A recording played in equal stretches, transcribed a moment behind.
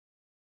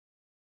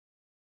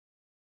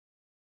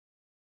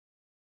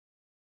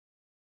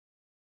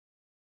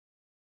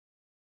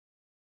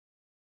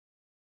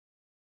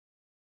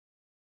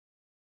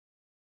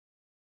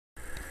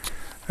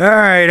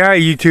Alright, hi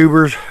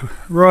YouTubers.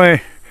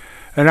 Roy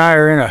and I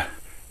are in a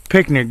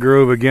picnic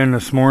grove again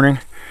this morning,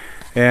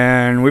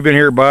 and we've been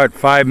here about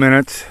 5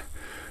 minutes.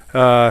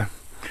 So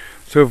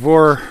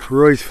far,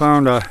 Roy's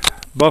found a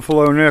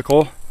buffalo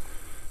nickel.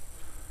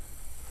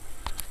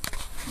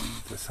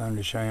 Get the sun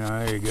to shine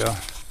on. There you go.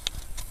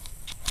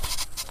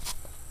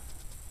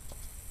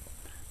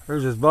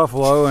 There's this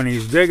buffalo, and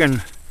he's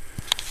digging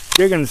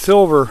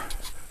silver,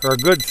 or a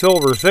good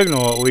silver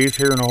signal at least,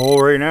 here in the hole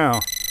right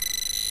now.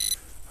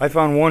 I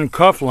found one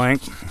cuff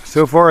link.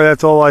 So far,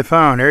 that's all I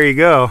found. There you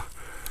go.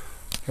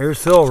 There's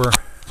silver.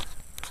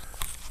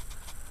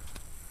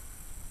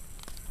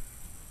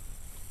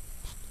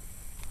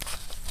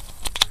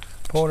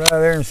 Pull it out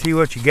of there and see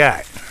what you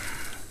got.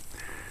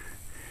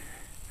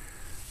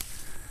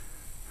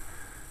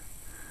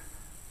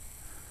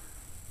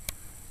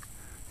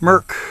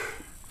 Merc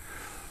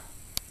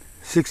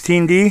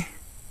 16D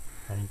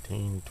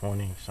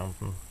 1920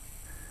 something.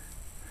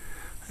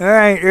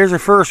 Alright, here's the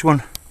first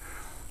one.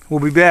 We'll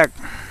be back.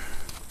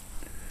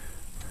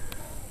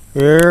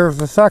 Here's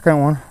the second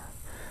one.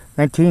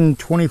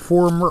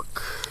 1924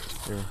 Merc.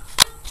 Sure.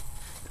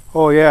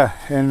 Oh yeah,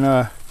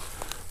 and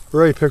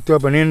Roy picked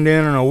up an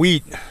indent and a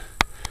wheat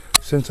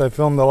since I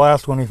filmed the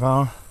last one he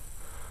found.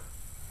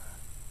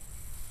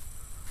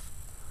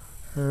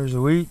 There's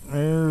the wheat,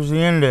 there's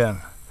the indent.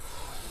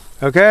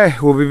 Okay,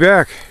 we'll be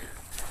back.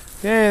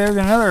 Okay, there's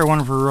another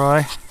one for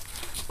Roy.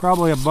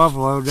 Probably a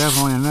buffalo,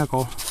 definitely a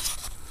nickel.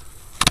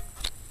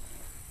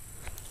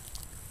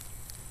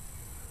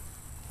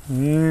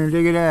 And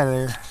dig it out of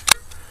there.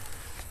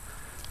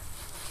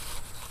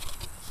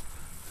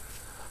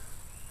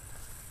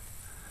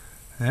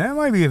 That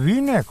might be a V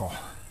nickel.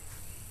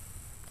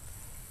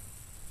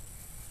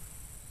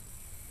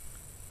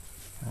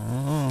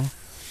 I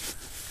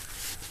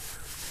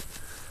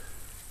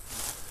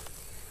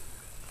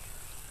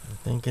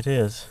think it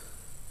is.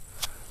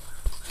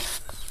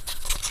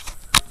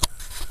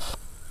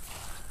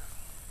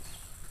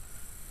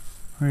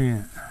 Where are you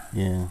at?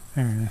 Yeah.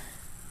 There it is.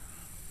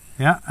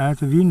 Yeah,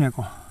 that's a V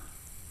nickel.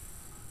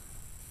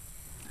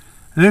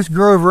 This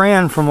grove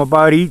ran from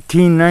about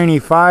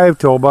 1895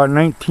 till about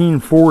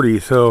 1940,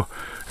 so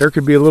there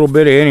could be a little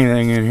bit of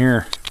anything in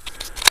here.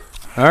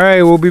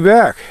 Alright, we'll be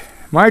back.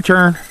 My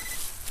turn.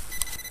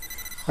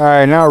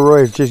 Alright, now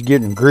Roy's just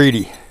getting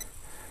greedy.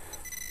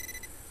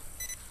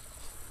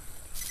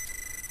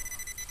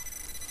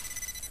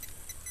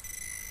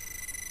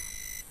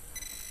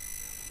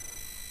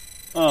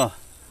 Oh.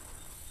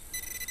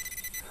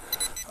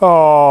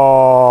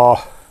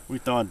 We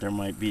thought there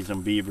might be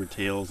some beaver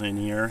tails in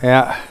here.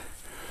 Yeah.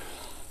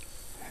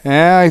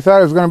 Yeah, I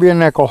thought it was going to be a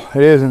nickel.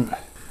 It isn't.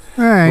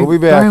 Alright, we'll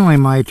be back. Finally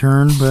my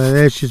turn, but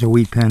it's just a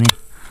wheat penny.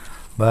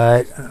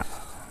 But,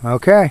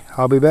 okay,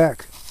 I'll be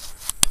back.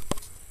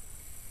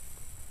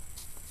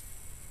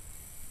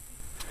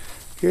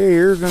 Okay,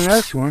 here's the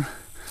next one.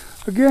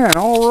 Again,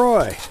 all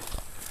Roy.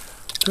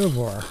 So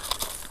far.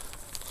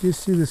 You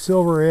see the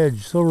silver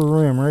edge, silver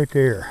rim right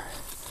there.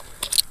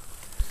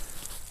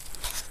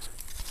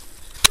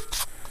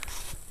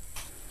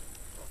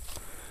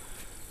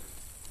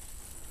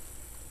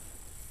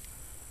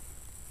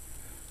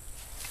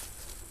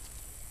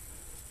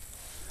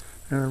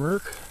 Another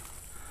Merc.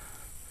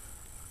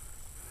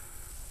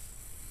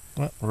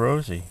 What?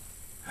 Rosy.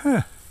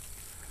 Huh.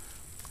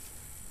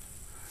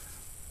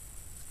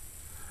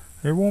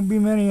 There won't be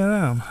many of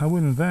them, I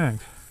wouldn't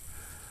think.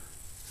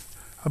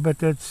 I bet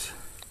that's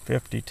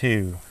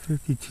 52.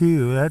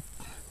 52.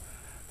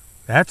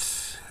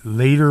 That's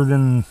later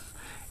than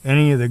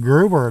any of the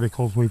grove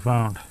articles we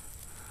found.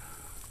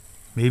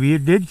 Maybe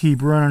it did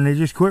keep running, they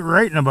just quit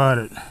writing about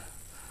it.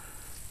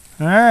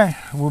 Alright,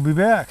 we'll be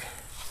back.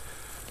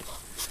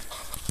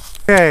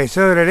 Okay,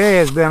 so today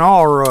has been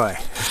all Roy.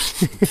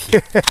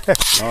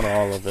 Not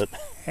all of it.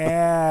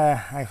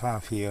 Yeah, I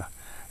found a few.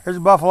 There's a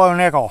buffalo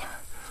nickel.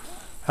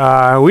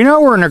 We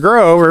know we're in the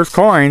grove, there's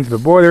coins,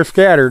 but boy, they're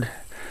scattered.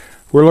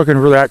 We're looking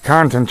for that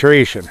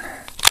concentration.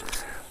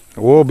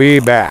 We'll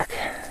be back.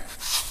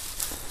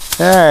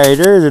 Alright,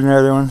 there's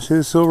another one. See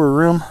the silver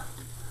rim?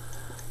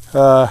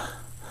 They're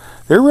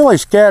really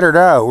scattered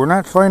out. We're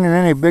not finding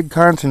any big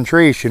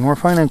concentration. We're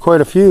finding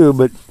quite a few,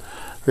 but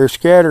they're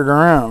scattered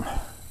around.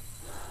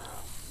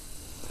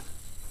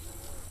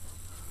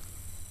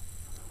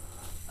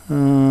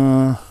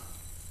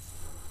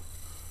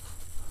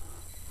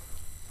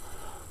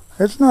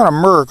 It's not a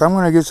Merc. I'm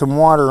going to get some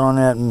water on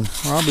that and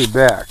I'll be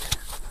back.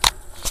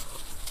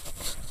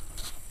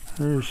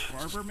 There's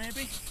Barber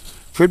maybe?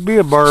 Could be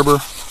a barber.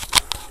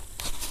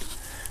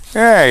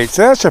 Alright,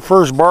 so that's the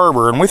first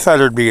barber, and we thought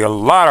there'd be a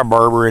lot of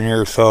barber in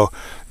here, so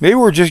maybe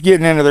we're just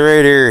getting into the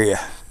right area.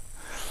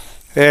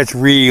 It's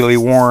really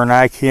worn.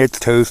 It's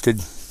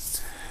toasted.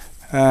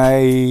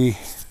 Nah,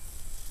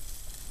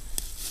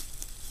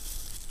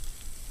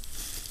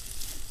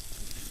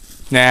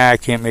 I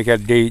can't make out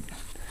a date.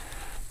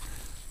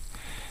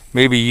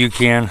 Maybe you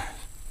can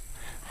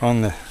on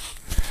the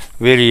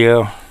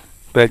video.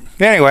 But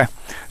anyway,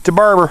 it's a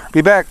barber.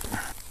 Be back.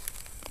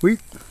 Wheat?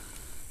 I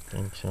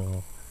think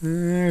so.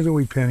 There's a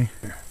wheat penny.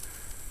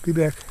 Be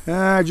back.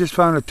 I just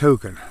found a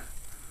token.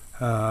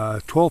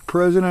 12th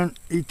President,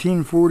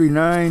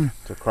 1849.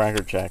 It's a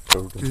Cracker Jack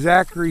token.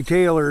 Zachary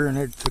Taylor, and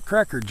it's a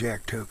Cracker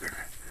Jack token.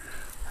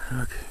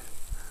 Okay.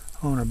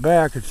 On the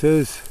back it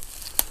says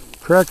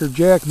Cracker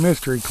Jack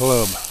Mystery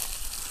Club.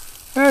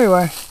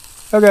 Anyway,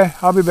 okay,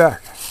 I'll be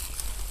back.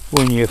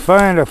 When you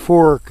find a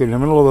fork in the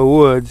middle of the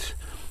woods,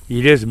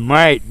 you just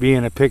might be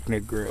in a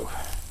picnic grove.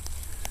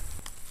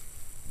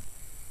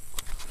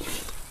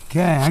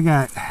 Okay, I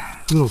got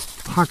a little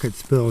pocket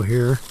spill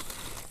here.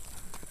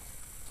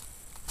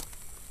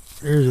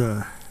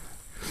 There's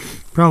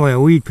probably a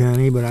wheat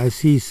penny, but I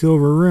see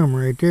silver rim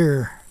right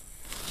there.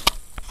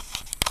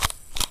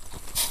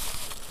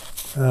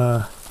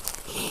 I'll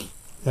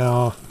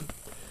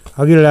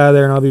get it out of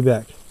there and I'll be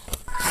back.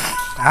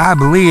 I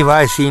believe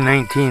I see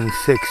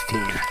 1916.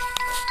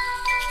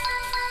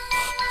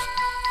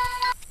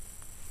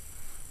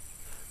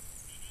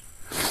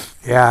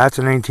 Yeah, that's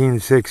a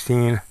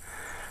 1916.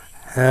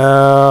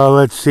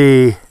 Let's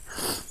see.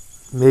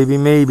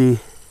 Maybe.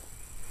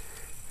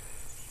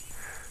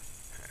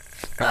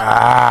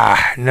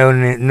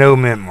 No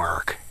mint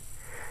mark.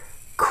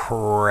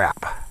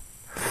 Crap.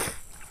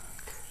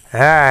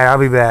 Alright, I'll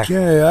be back.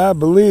 Okay, I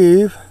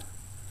believe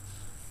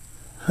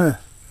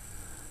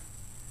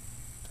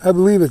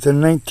it's a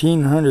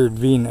 1900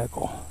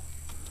 V-nickel.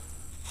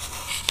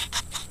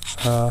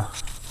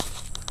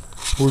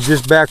 We're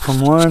just back from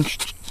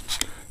lunch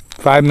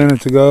 5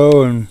 minutes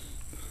ago, and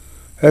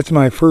that's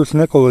my first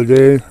nickel of the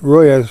day.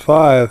 Roy has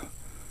 5.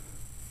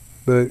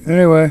 But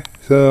anyway,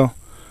 so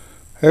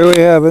there we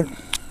have it.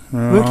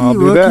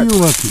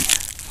 Looky.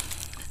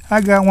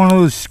 I got one of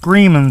those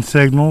screaming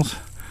signals.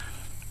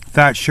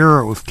 Not sure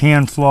it was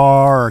can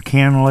flaw or a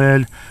can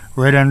lid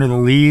right under the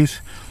leaves.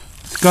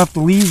 Scuffed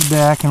the leaves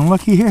back, and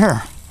looky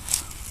here.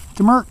 It's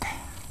a Merc.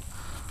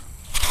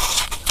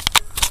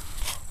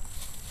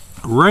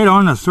 Right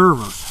on the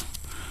surface.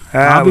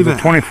 I'll be back.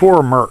 A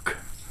 24 Merc.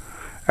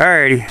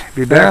 Alrighty,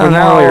 be back with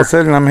now. All of a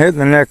sudden I'm hitting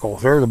the nickel.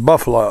 There's a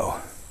buffalo.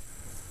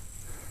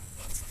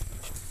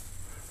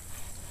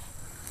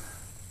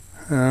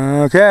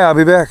 Okay, I'll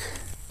be back.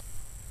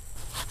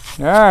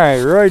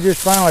 Alright, Roy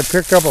just finally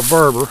picked up a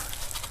barber.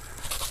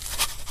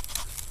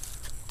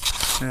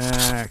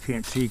 I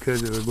can't see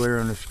because of the glare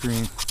on the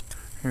screen.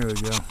 Here we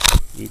go.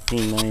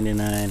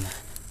 1899.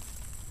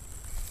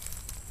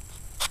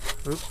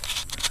 Oops.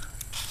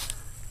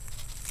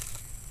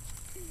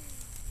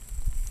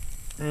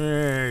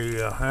 There you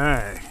go.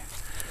 Alright.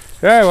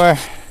 Anyway.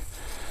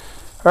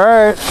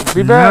 Alright,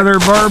 be back. Another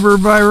barber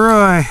by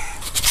Roy.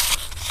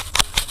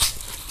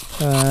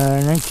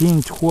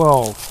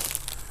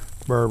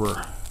 1912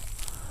 barber.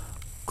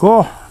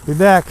 Cool. Be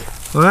back.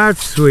 Well,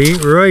 that's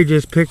sweet. Roy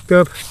just picked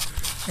up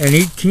an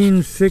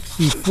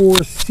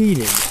 1864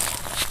 seated.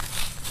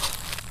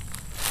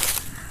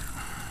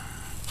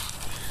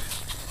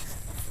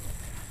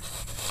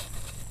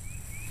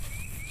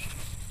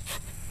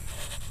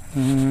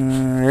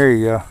 There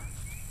you go.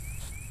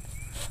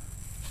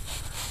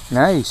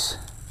 Nice.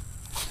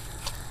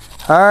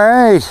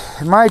 Alright,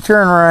 my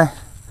turn, Roy.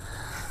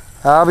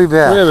 I'll be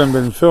back. We haven't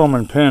been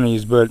filming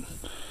pennies, but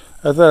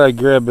I thought I'd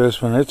grab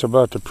this one. It's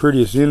about the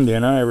prettiest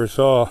Indian I ever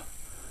saw. I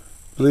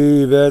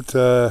believe that's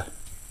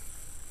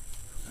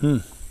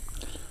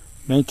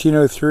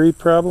 1903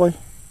 probably.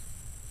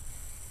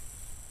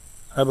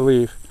 I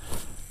believe.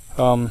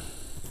 Okay,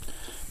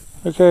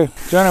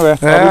 so anyway.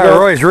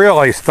 Roy's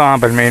really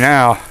stomping me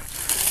now.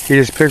 He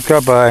just picked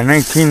up a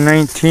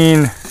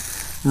 1919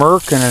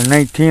 Merc and a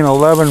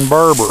 1911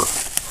 Barber.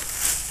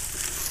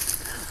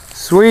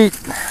 Sweet.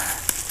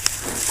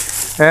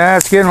 Yeah,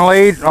 it's getting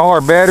late. All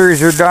our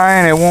batteries are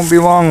dying. It won't be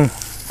long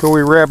till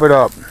we wrap it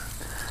up.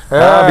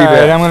 I'll be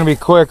back. I'm going to be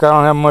quick. I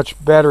don't have much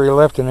battery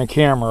left in the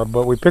camera,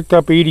 but we picked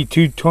up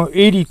 82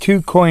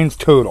 coins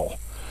total.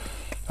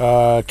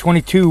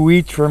 22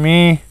 wheats for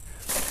me,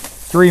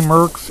 3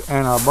 Mercs,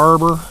 and a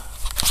Barber.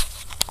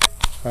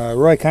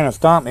 Roy kind of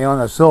stomped me on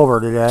the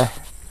silver today.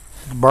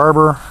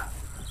 Barber.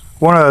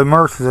 One of the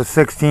Mercs is a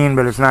 16,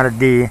 but it's not a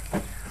D.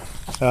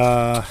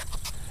 I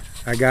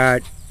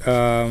got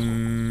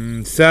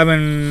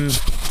 7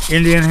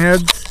 Indian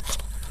heads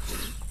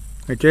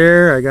right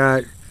there. I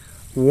got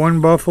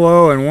 1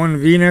 buffalo and 1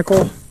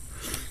 V-nickel,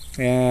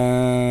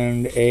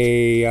 and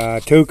a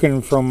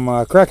token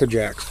from Cracker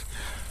Jacks.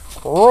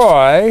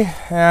 Roy,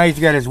 he's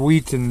got his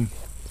wheats and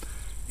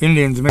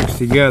Indians mixed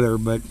together,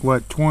 but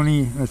what,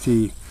 20, let's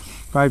see,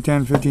 5,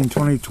 10, 15,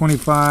 20,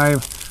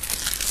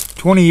 25,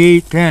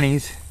 28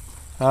 pennies,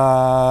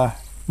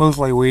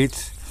 mostly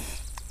wheats,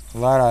 a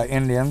lot of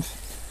Indians.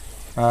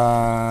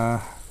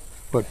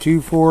 But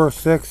 2, 4,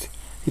 6,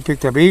 he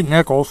picked up 8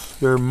 nickels.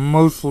 They're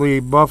mostly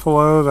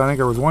buffaloes. I think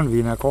there was 1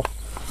 V-nickel.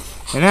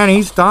 And then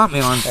he stomped me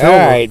on silver.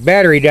 Alright,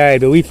 battery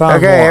died, but we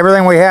found more. Okay,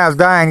 everything we have is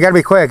dying. Gotta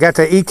be quick. That's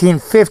a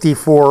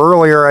 1854.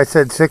 Earlier I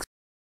said 6.